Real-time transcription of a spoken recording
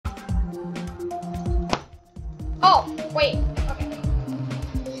Oh, wait. Okay.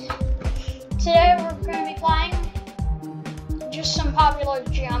 Today we're going to be playing just some popular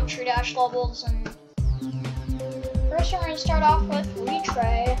Geometry Dash levels, and first we're going to start off with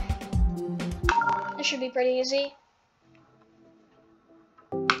Retray. This should be pretty easy.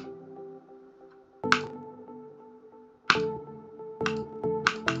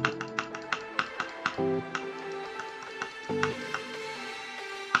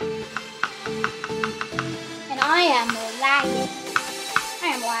 I am lagging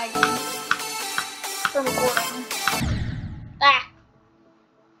from recording.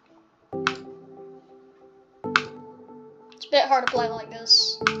 It's a bit hard to play like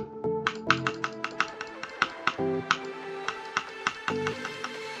this.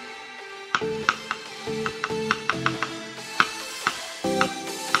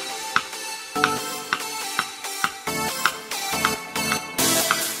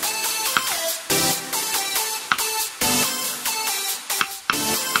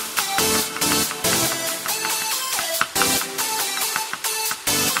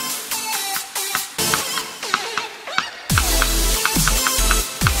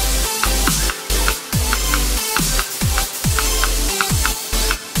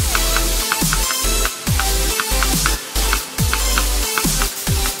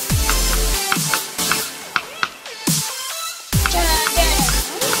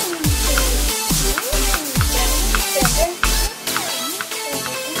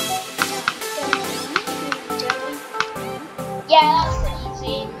 Yeah, that was pretty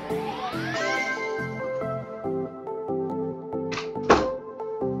easy.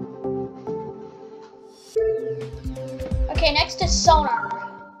 Okay, next is Sonar.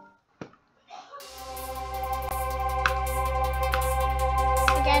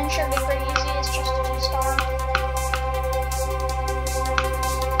 Again, should be pretty easy. It's just a 2-star.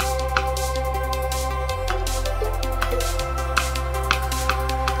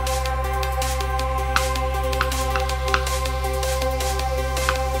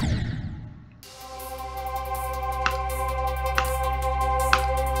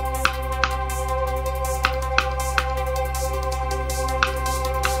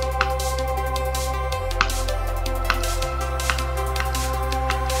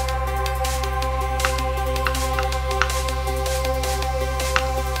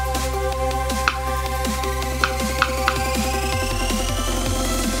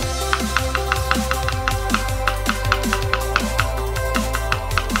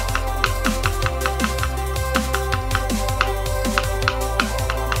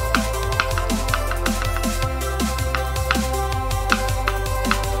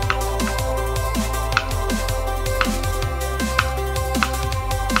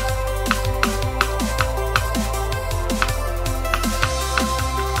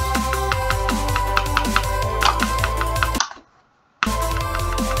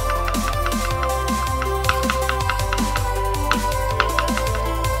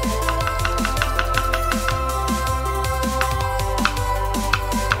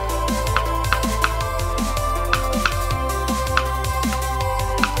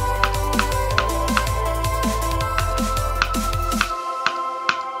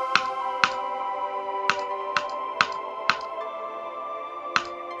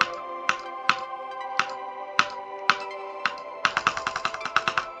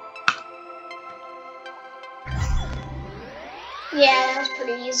 Yeah, that was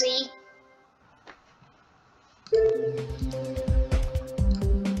pretty easy.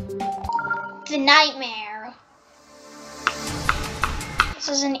 The Nightmare. This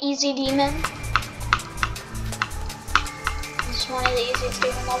is an easy demon. This is one of the easiest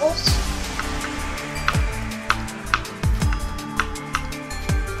demon levels.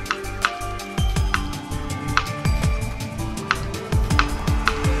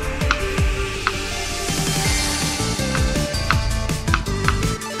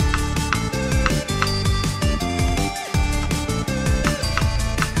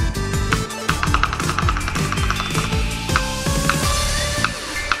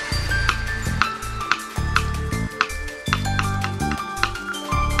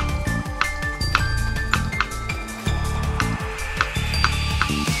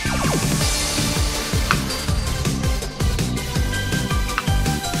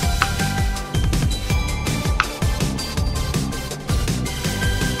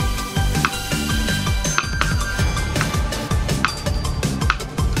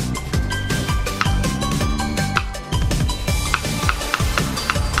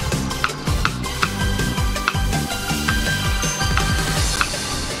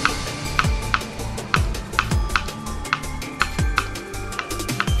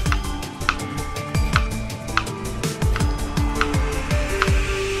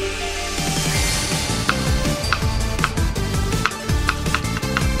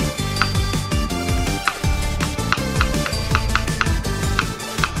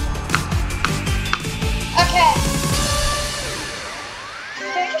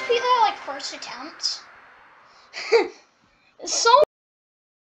 first attempt. So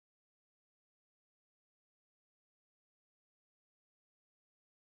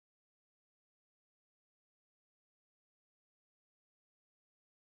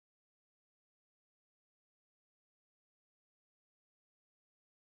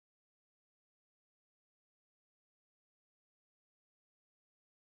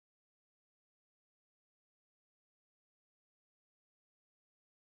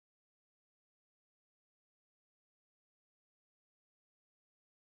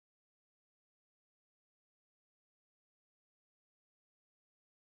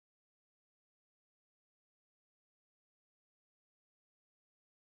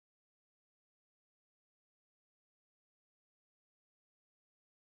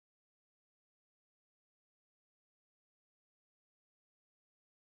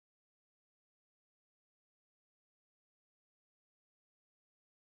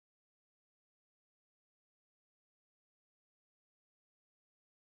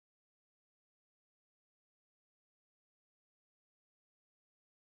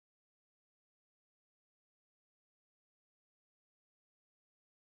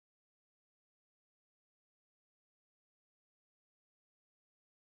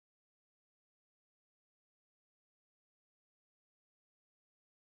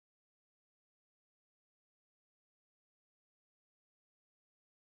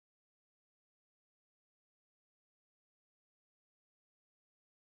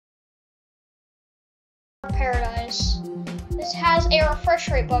Paradise. This has a refresh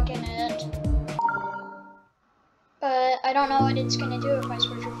rate bug in it. But I don't know what it's gonna do if I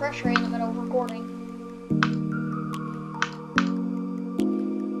switch refresh rate in the middle of recording.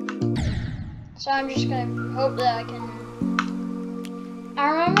 So I'm just gonna hope that I can... I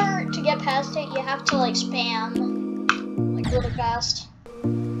remember to get past it, you have to like spam, like really fast.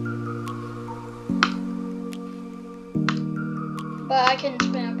 But I can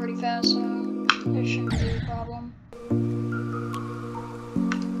spam pretty fast, so there shouldn't be a problem.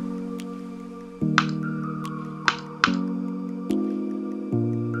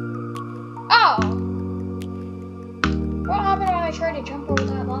 Oh! What happened when I tried to jump over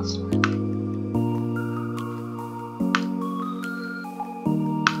that last time?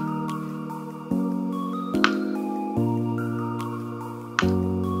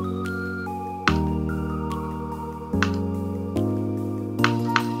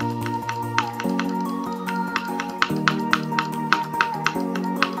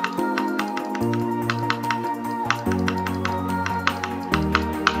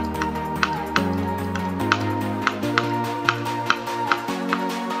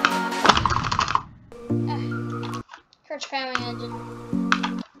 Spamming engine.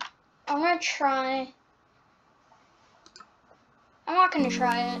 I'm gonna try. I'm not gonna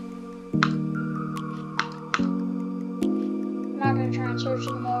try it. I'm not gonna try and search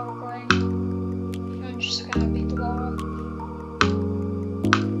in the mode recording. I'm just gonna beat the level.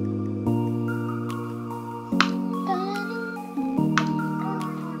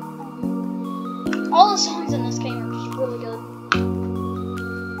 All the songs in this game are just really good.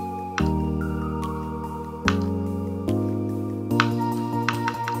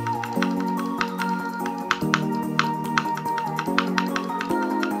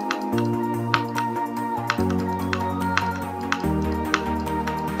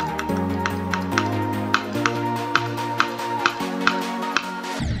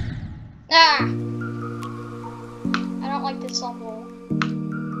 Ah! I don't like this level.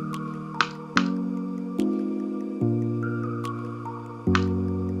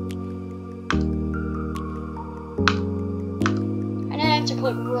 I have to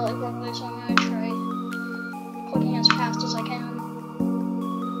click really quickly, so I'm gonna try clicking as fast as I can.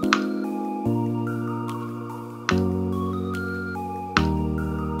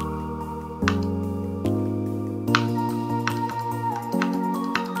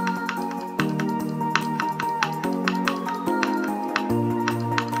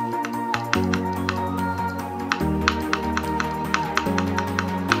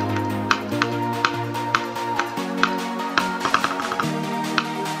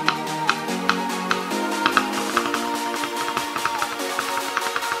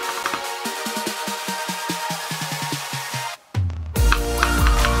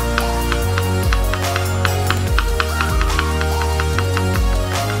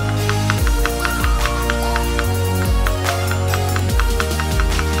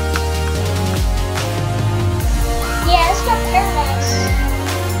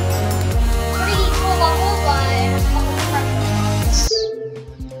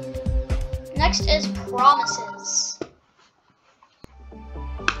 Next is Promises.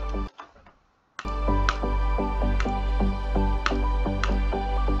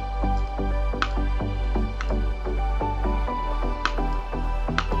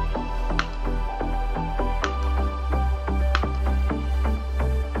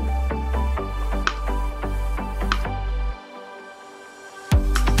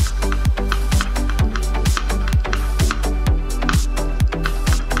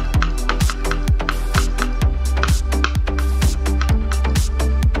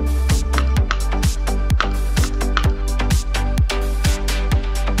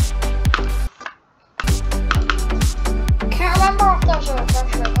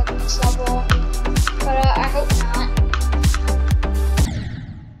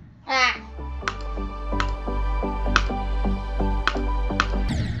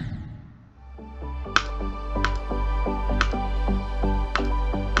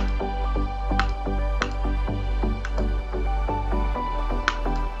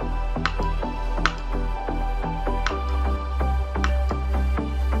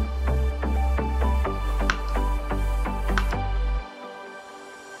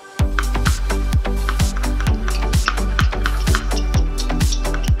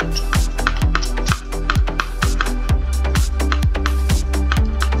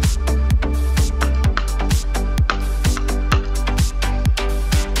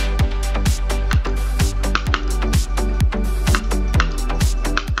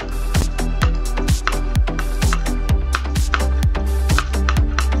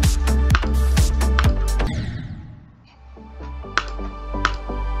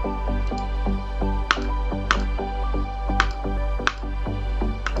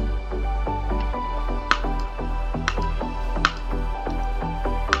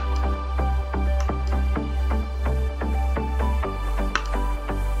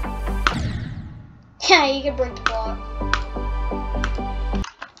 Yeah, you could break the block.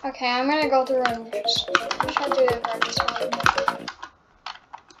 Okay, I'm gonna go through and just try to do it right this way.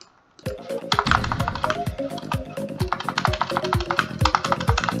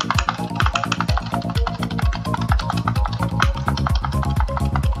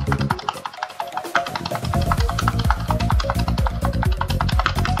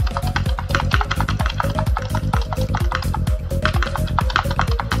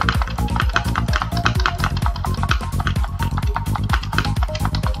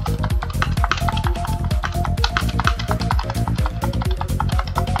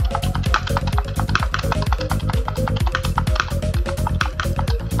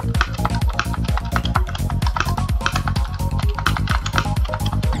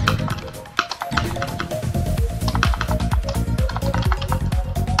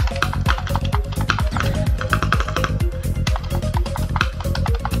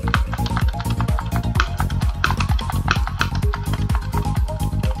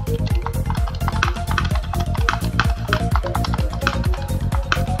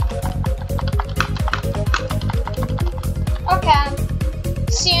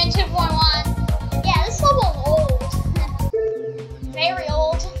 CN2.1. Yeah, this level's old. Very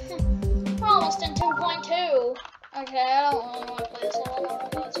old. We're almost in 2.2. Okay, I don't really want to play this level.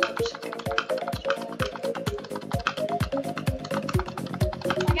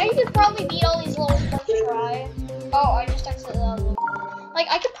 Like, I could probably beat all these levels first try. Oh, I just exited that level. Like,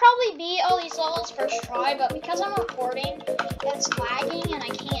 I could probably beat all these levels first try, but because I'm recording, it's lagging and I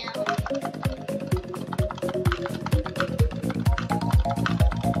can't.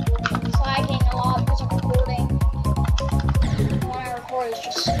 It's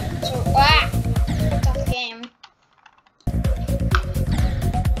just so tough game.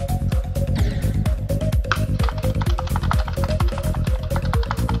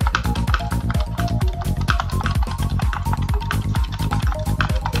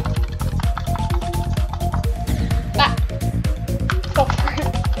 Go for it.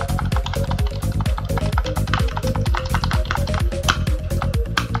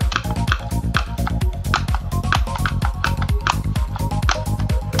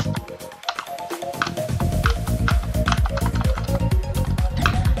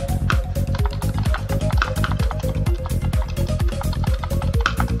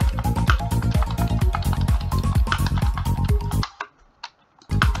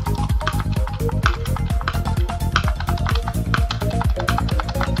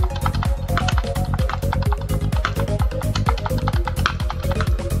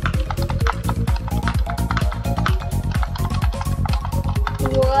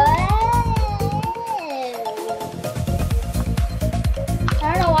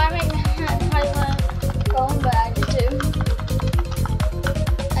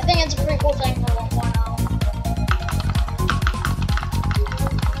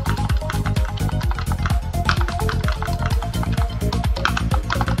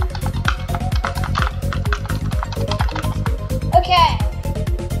 Okay,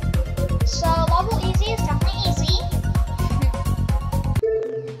 so level easy is definitely easy.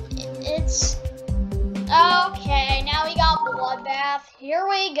 It's okay. Now we got bloodbath. Here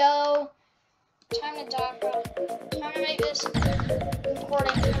we go. Time to die. Time to make this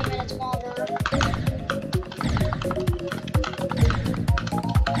recording 20 minutes longer.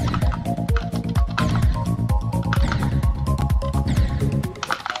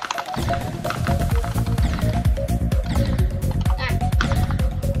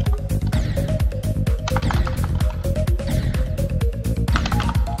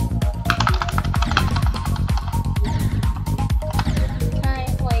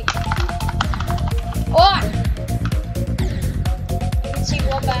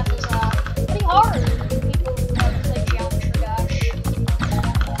 Bloodbath is pretty hard. People who want to play Geometry Dash.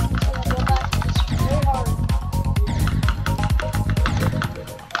 So Bloodbath is really hard.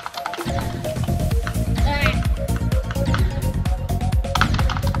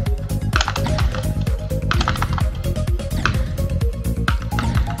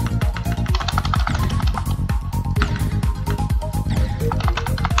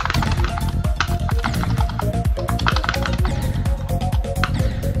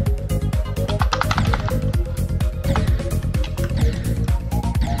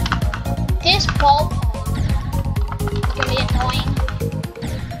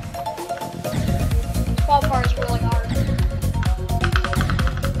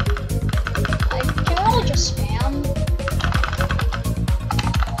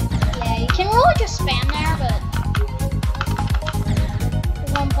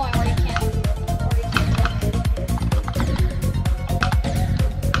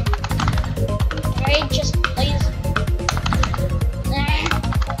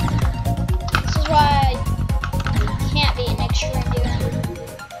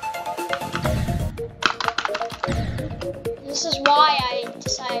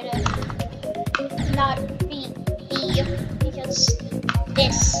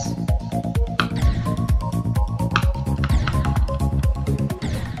 this.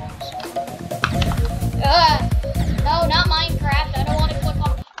 No, not Minecraft. I don't want to click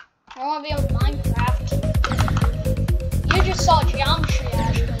on. I don't want to be on Minecraft. You just saw Geometry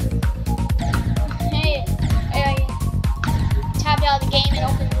Dash. Hey, tab out of the game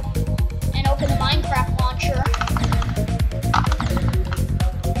and open the Minecraft launcher.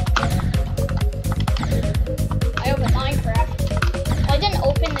 I opened Minecraft. Well, I didn't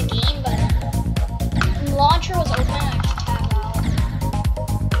open the game, but the launcher was open. I just tabbed out.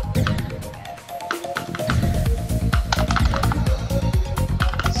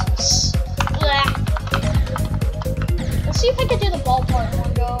 Let's see if I can do the ball part in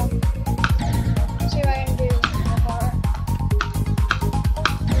one go. Let's see if I can do the ball part.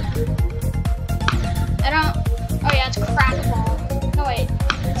 I don't. Oh yeah, it's crack ball. No wait,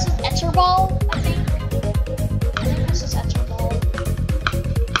 this is Etzer ball, I think. I think this is Etzer ball.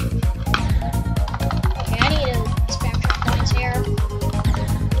 Okay, I need to spam checkpoints here.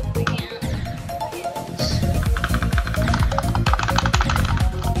 I can't.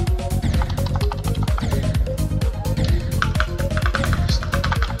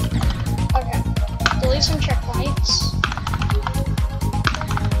 Okay, delete some checkpoints.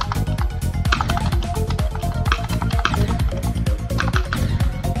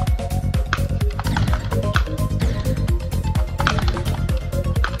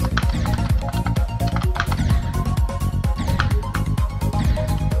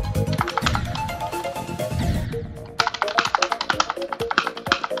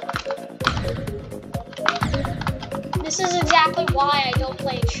 This is exactly why I don't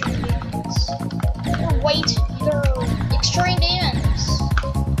play extreme demons. They're extreme demons.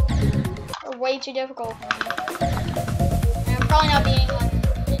 They're way too difficult for me. And I'm probably not beating one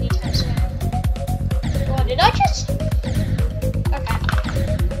anytime soon. What did I just? Okay.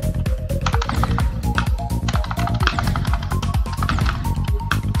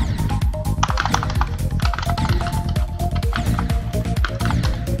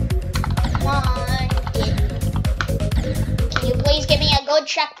 Come on. Can you please give me a good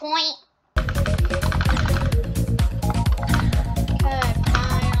checkpoint? Okay,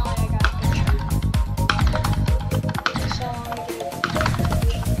 finally I got a good checkpoint. So I'm gonna do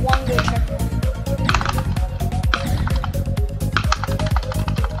one good checkpoint.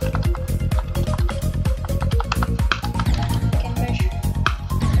 Okay,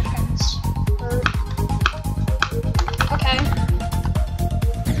 missions. Okay.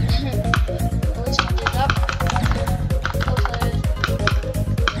 At least I did that.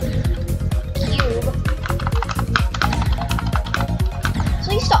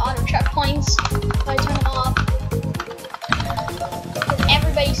 Checkpoints if I turn them off. Because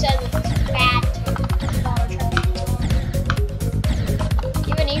everybody says it's bad to auto checkpoints on.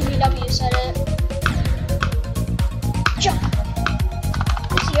 Even EVW said it. Jump!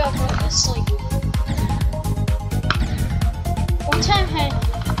 Let's see how far this like. One time I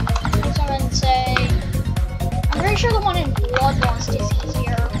heard someone say, I'm pretty sure the one in Bloodlust is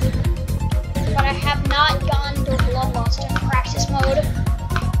easier. But I have not gone through Bloodlust in practice mode.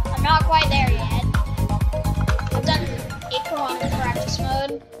 I'm not quite there yet. I've done Acheron in practice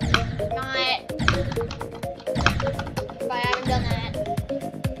mode. But I haven't done that.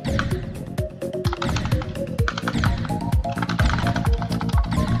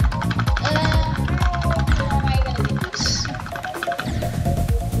 How am I gonna do this?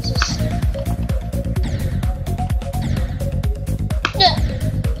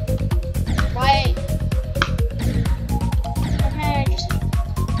 Why?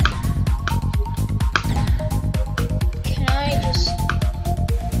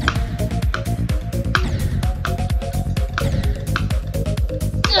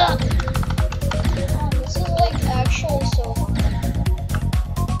 This is like actually so hard.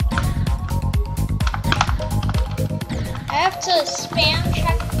 I have to spam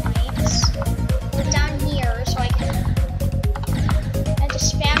checkpoints down here so I can. I have to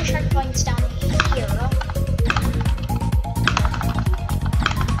spam checkpoints down here.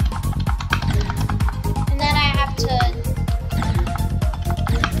 And then I have to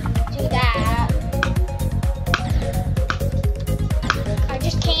do that. I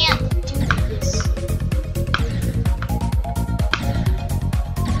just can't do this.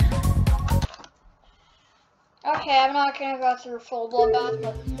 Okay, I'm not gonna go through full bloodbath,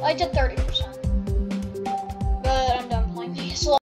 but I did 30%. But I'm done playing these.